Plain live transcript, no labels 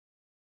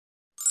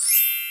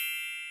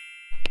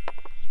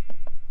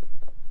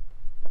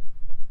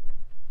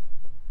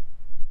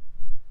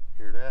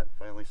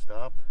finally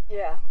stopped?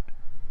 Yeah.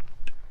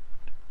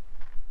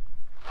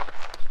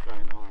 Let's try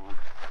another one.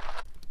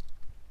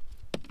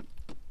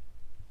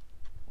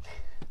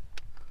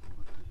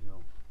 What the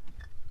hell?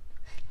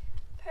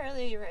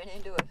 Apparently you ran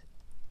into it.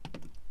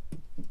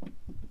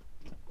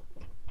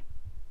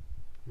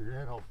 You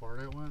heard how far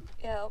that went?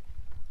 Yeah.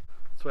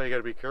 That's why you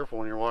gotta be careful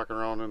when you're walking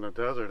around in the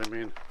desert. I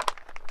mean,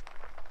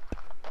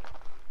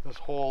 this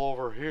hole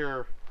over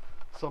here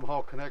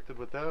somehow connected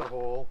with that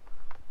hole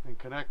and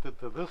connected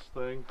to this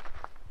thing,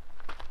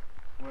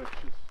 which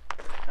is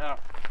half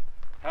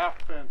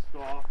fenced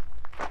off.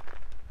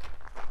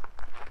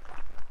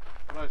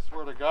 And I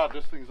swear to God,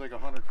 this thing's like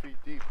 100 feet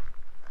deep.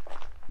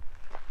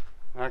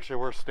 Actually,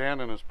 where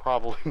standing is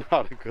probably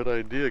not a good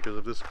idea, because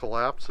if this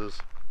collapses.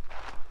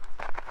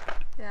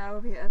 Yeah, it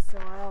would be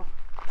SOL.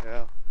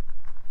 Yeah.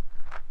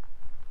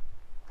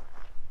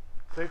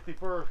 Safety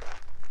first.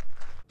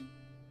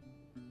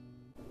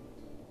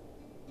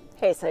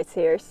 Hey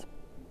sightseers,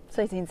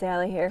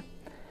 SightseeingSally here.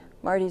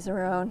 Marty's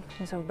around,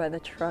 he's over by the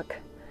truck,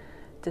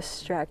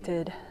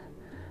 distracted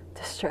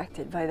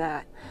by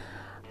that.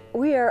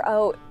 We are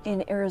out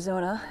in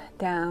Arizona,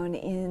 down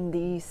in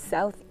the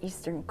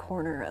southeastern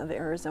corner of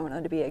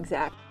Arizona to be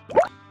exact.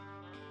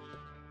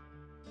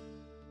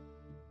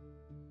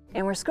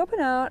 And we're scoping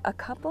out a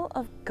couple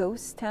of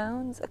ghost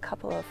towns, a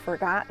couple of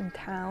forgotten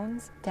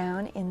towns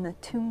down in the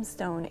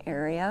Tombstone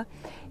area.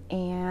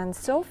 And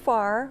so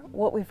far,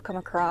 what we've come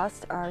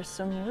across are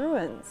some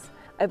ruins.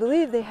 I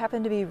believe they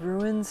happen to be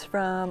ruins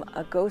from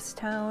a ghost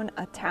town,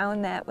 a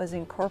town that was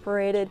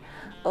incorporated,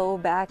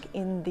 back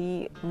in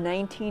the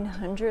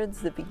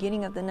 1900s, the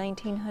beginning of the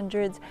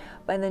 1900s,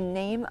 by the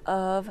name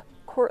of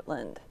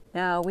Cortland.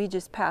 Now, we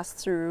just passed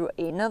through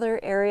another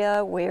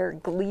area where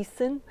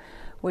Gleason,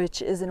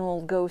 which is an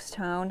old ghost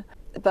town,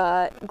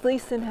 but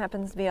Gleason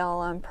happens to be all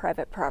on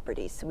private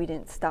property, so we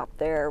didn't stop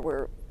there.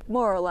 We're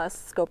more or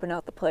less scoping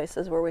out the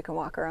places where we can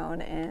walk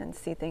around and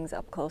see things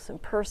up close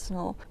and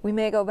personal. We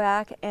may go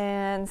back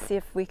and see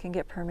if we can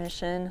get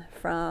permission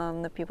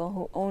from the people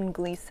who own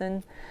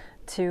Gleason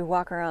to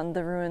walk around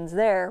the ruins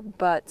there,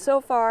 but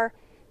so far,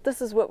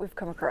 this is what we've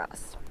come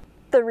across.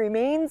 The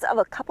remains of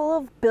a couple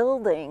of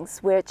buildings,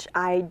 which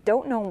I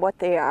don't know what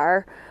they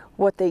are,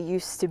 what they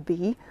used to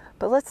be,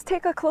 but let's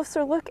take a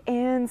closer look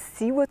and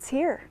see what's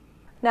here.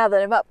 Now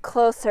that I'm up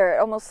closer, it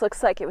almost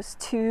looks like it was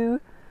two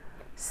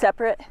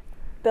separate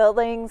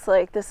buildings,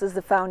 like this is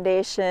the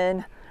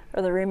foundation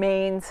or the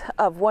remains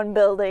of one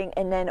building,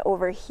 and then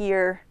over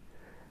here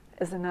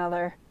is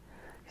another.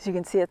 As you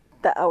can see at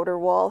the outer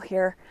wall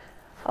here,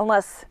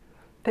 unless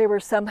they were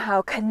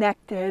somehow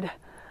connected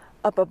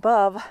up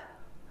above,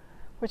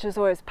 which is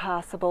always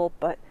possible,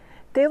 but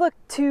they look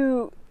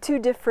too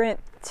different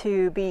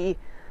to be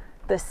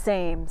the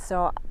same.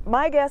 So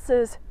my guess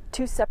is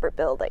two separate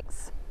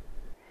buildings.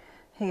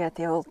 You got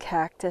the old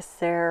cactus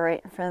there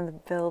right in front of the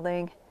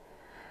building.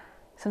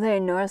 Something I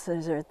noticed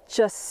is they're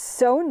just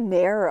so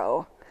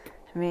narrow.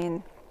 I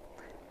mean,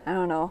 I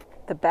don't know,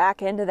 the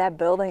back end of that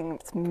building,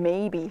 it's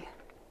maybe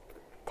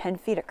 10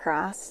 feet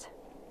across.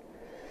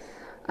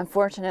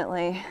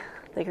 Unfortunately,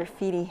 the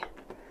graffiti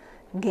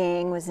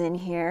gang was in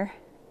here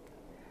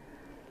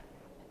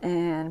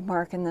and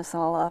marking this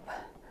all up.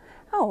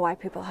 I don't know why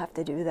people have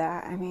to do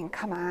that. I mean,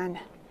 come on.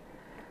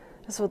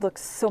 This would look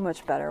so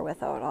much better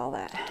without all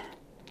that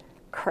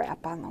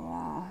crap on the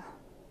wall.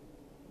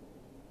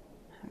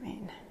 I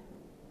mean,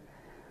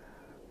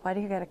 why do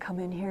you gotta come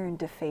in here and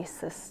deface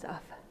this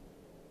stuff?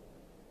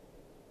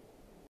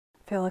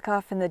 If you look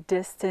off in the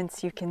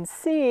distance, you can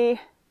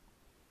see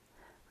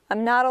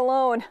I'm not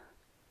alone.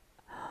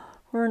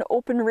 We're in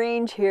open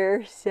range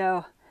here,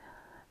 so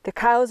the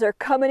cows are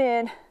coming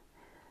in.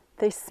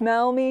 They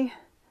smell me.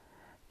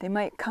 They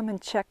might come and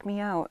check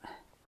me out.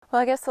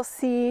 Well, I guess I'll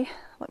see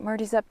what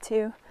Marty's up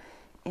to,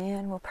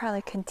 and we'll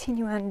probably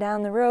continue on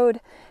down the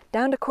road,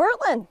 down to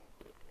Cortland.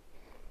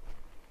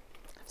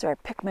 So I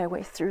pick my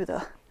way through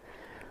the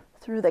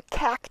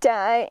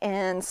cacti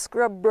and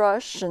scrub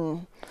brush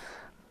and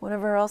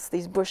whatever else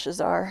these bushes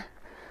are.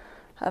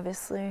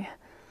 Obviously,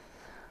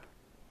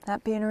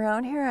 not being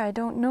around here, I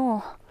don't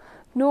know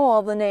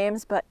all the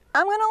names, but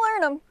I'm gonna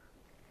learn them.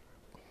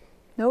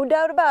 No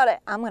doubt about it.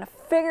 I'm gonna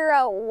figure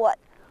out what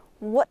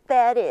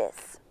that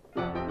is.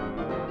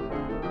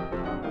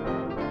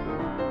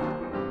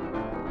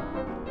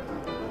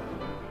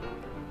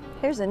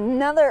 Here's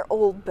another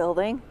old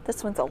building.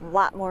 This one's a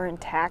lot more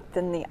intact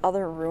than the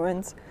other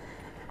ruins.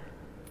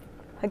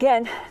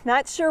 Again,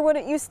 not sure what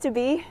it used to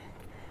be,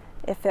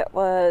 if it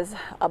was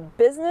a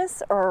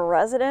business or a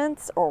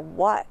residence or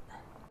what.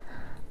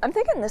 I'm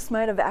thinking this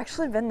might have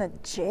actually been the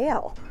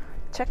jail.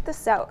 Check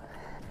this out.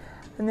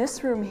 In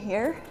this room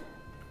here,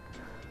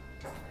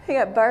 you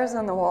got bars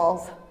on the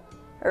walls,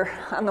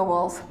 on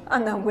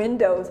the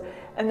windows,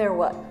 and they're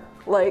what?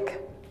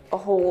 Like a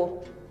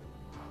whole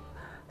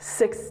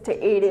 6 to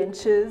 8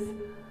 inches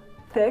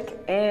thick,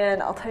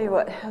 and I'll tell you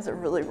what, it has a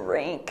really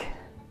rank,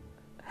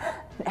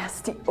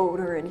 nasty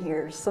odor in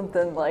here,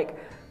 something like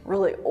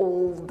really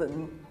old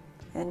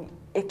and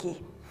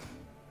icky.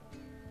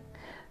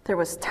 There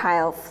was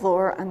tile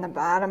floor on the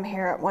bottom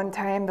here at one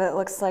time, but it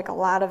looks like a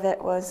lot of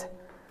it was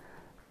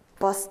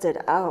busted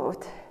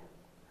out.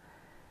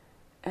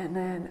 And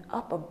then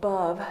up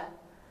above,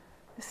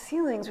 the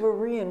ceilings were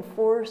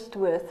reinforced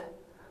with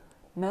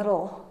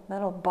metal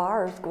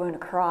bars going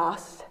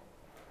across.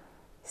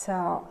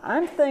 So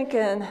I'm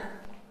thinking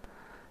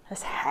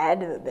this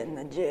had to have been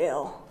the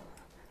jail.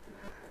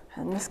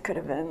 And this could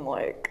have been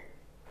like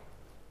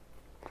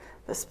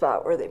the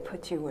spot where they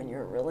put you when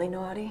you're really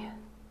naughty.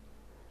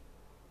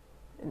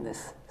 In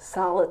this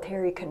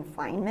solitary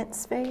confinement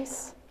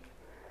space.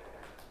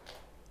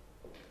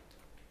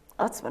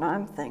 That's what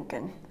I'm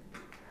thinking.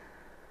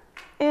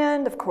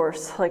 And of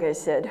course, like I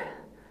said,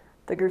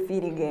 the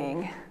graffiti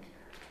gang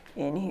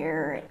in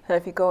here. And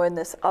if you go in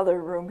this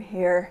other room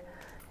here,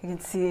 you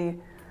can see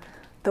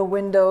the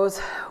windows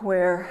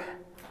where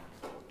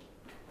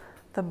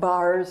the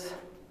bars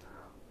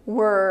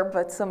were,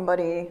 but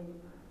somebody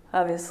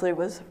obviously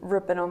was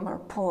ripping them or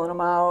pulling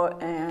them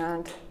out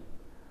and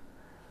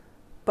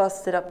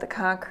busted up the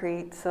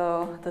concrete,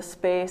 so the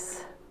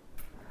space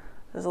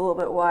is a little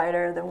bit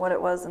wider than what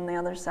it was on the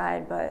other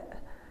side, but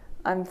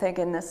I'm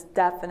thinking this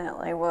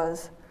definitely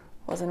was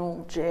an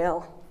old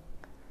jail.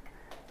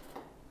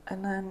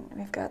 And then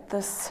we've got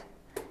this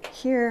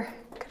here,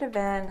 could have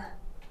been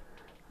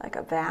like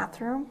a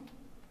bathroom.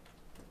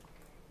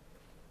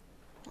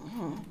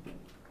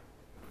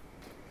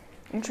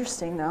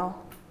 Interesting though.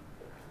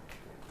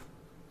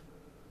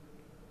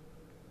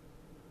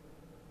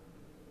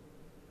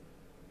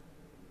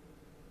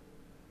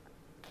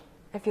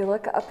 If you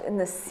look up in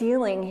the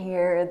ceiling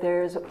here,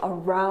 there's a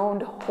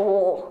round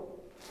hole.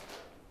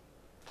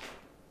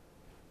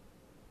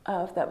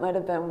 If that might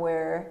have been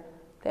where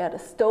they had a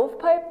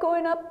stovepipe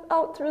going up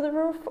out through the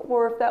roof,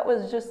 or if that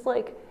was just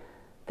like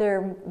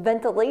their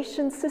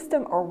ventilation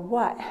system or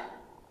what.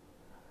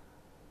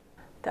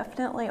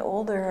 Definitely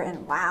older,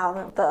 and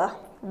wow, the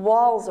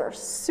walls are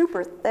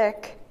super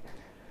thick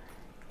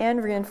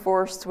and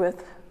reinforced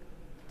with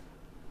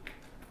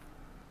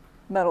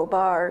metal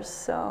bars,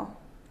 so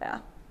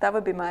yeah. That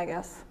would be my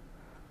guess,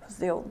 was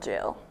the old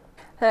jail.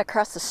 And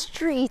across the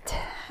street,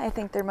 I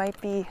think there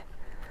might be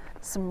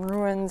some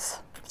ruins,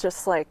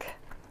 just like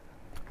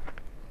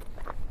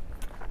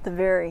the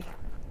very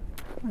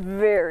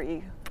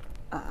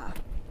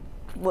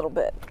little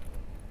bit.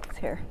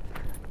 Here,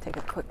 take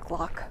a quick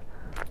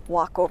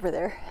walk over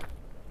there.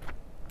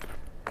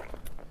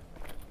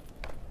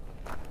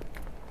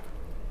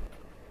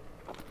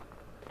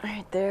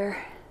 Right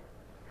there.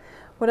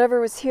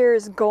 Whatever was here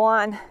is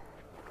gone.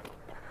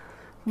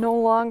 No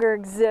longer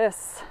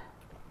exists.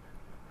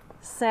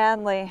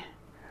 Sadly,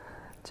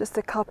 just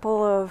a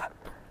couple of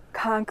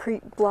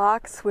concrete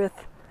blocks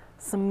with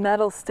some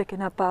metal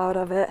sticking up out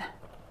of it.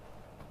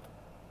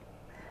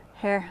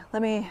 Here,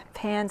 let me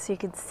pan so you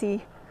can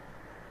see.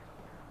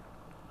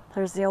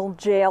 There's the old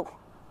jail.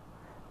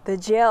 The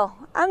jail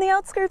on the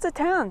outskirts of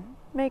town.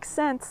 Makes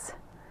sense.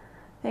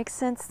 Makes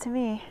sense to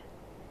me.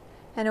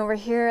 And over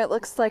here it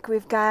looks like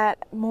we've got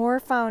more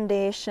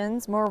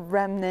foundations, more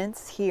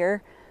remnants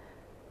here,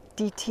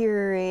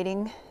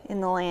 deteriorating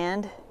in the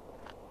land.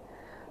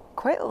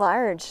 Quite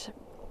large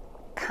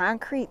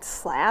concrete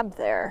slab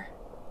there.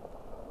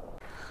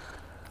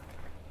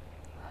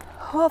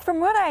 Well, from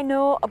what I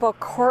know about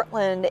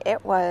Cortland,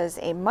 it was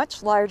a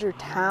much larger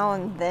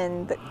town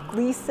than the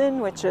Gleason,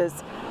 which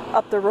is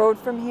up the road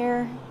from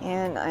here.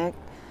 And I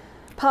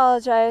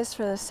apologize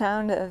for the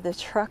sound of the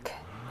truck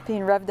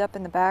being revved up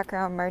in the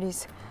background.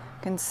 Marty's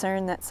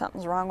concerned that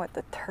something's wrong with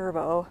the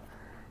turbo.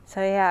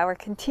 So yeah, we're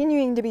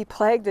continuing to be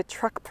plagued with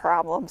truck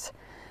problems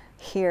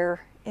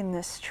here in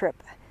this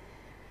trip.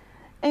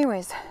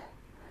 Anyways,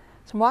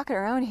 so I'm walking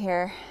around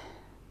here,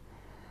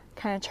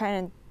 kind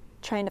of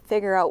trying to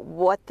figure out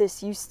what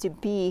this used to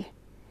be.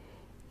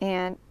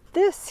 And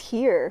this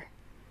here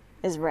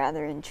is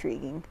rather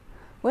intriguing.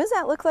 What does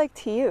that look like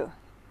to you?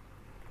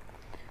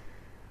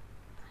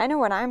 I know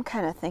what I'm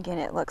kind of thinking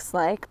it looks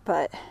like,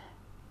 but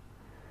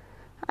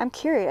I'm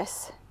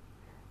curious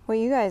what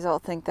you guys all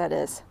think that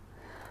is.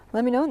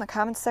 Let me know in the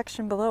comments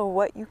section below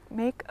what you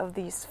make of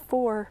these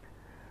 4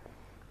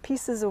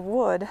 pieces of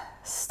wood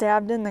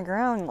stabbed in the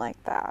ground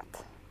like that.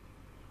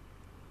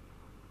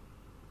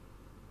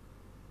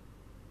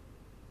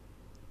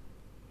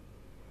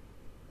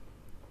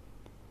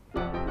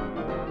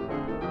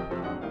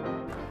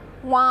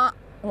 Wah,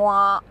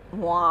 wah,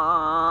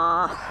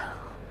 wah.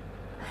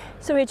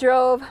 So we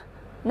drove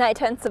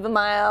 9/10 of a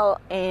mile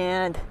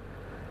and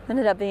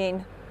ended up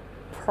being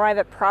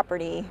private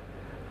property.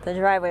 The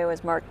driveway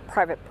was marked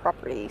private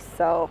property,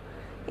 so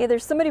either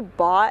somebody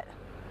bought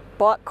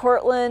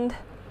Cortland,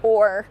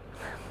 or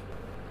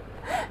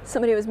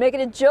somebody was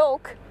making a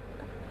joke,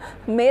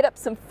 made up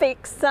some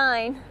fake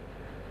sign,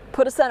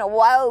 put us on a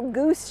wild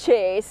goose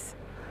chase.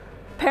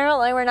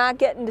 Apparently we're not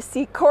getting to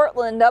see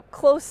Cortland up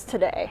close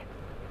today,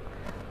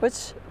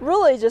 which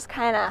really just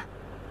kind of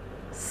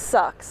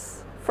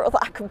sucks, for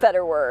lack of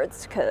better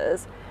words,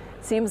 because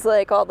it seems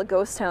like all the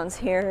ghost towns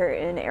here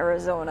in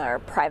Arizona are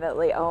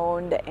privately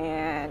owned,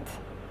 and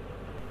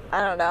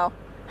I don't know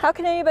How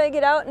can anybody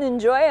get out and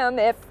enjoy them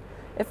if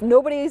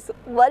nobody's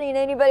letting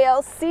anybody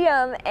else see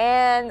them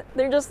and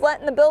they're just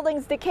letting the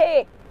buildings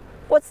decay?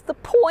 What's the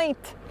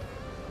point?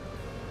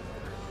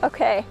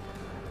 Okay,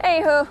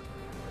 anywho,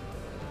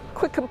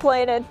 quit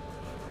complaining.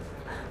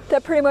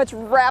 That pretty much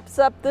wraps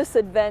up this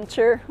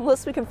adventure,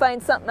 unless we can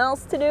find something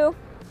else to do.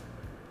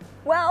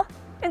 Well,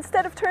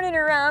 instead of turning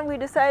around, we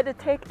decided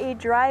to take a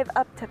drive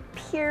up to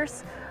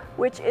Pierce,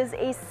 which is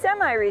a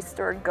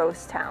semi-restored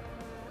ghost town.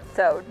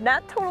 So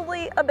not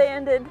totally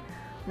abandoned,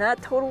 not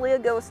totally a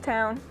ghost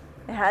town.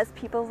 It has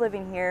people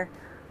living here,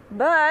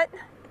 but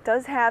it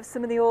does have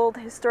some of the old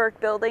historic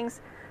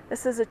buildings.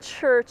 This is a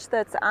church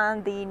that's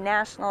on the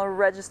National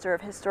Register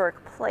of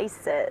Historic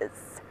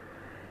Places.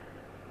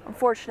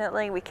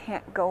 Unfortunately, we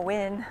can't go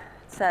in. It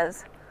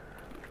says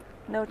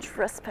no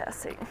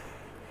trespassing.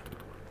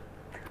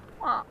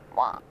 Wah,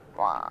 wah,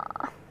 wah.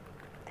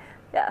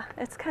 Yeah,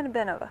 it's kind of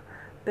been a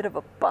bit of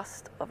a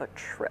bust of a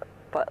trip,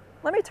 but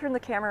let me turn the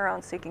camera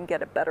around so you can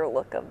get a better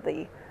look of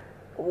the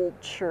old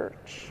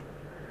church.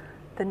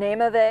 The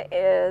name of it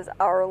is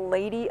Our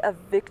Lady of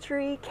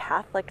Victory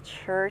Catholic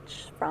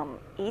Church from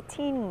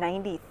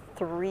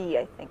 1893,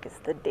 I think is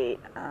the date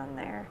on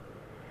there.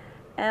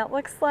 And it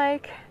looks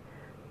like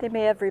they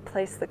may have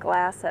replaced the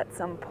glass at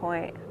some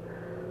point.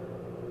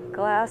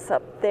 Glass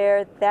up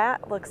there,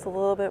 that looks a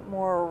little bit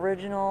more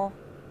original,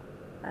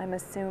 I'm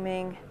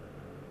assuming.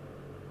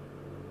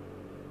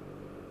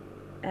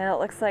 And it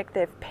looks like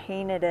they've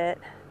painted it,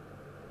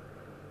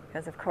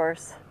 because of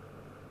course,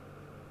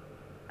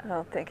 I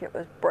don't think it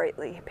was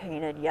brightly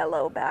painted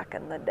yellow back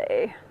in the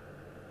day.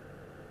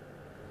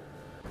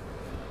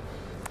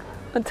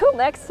 Until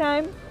next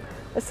time,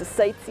 this is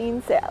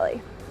Sightseeing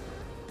Sally.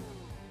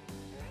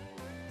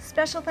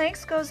 Special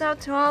thanks goes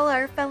out to all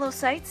our fellow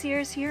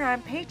sightseers here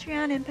on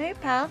Patreon and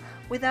PayPal.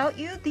 Without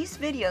you, these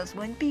videos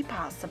wouldn't be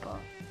possible.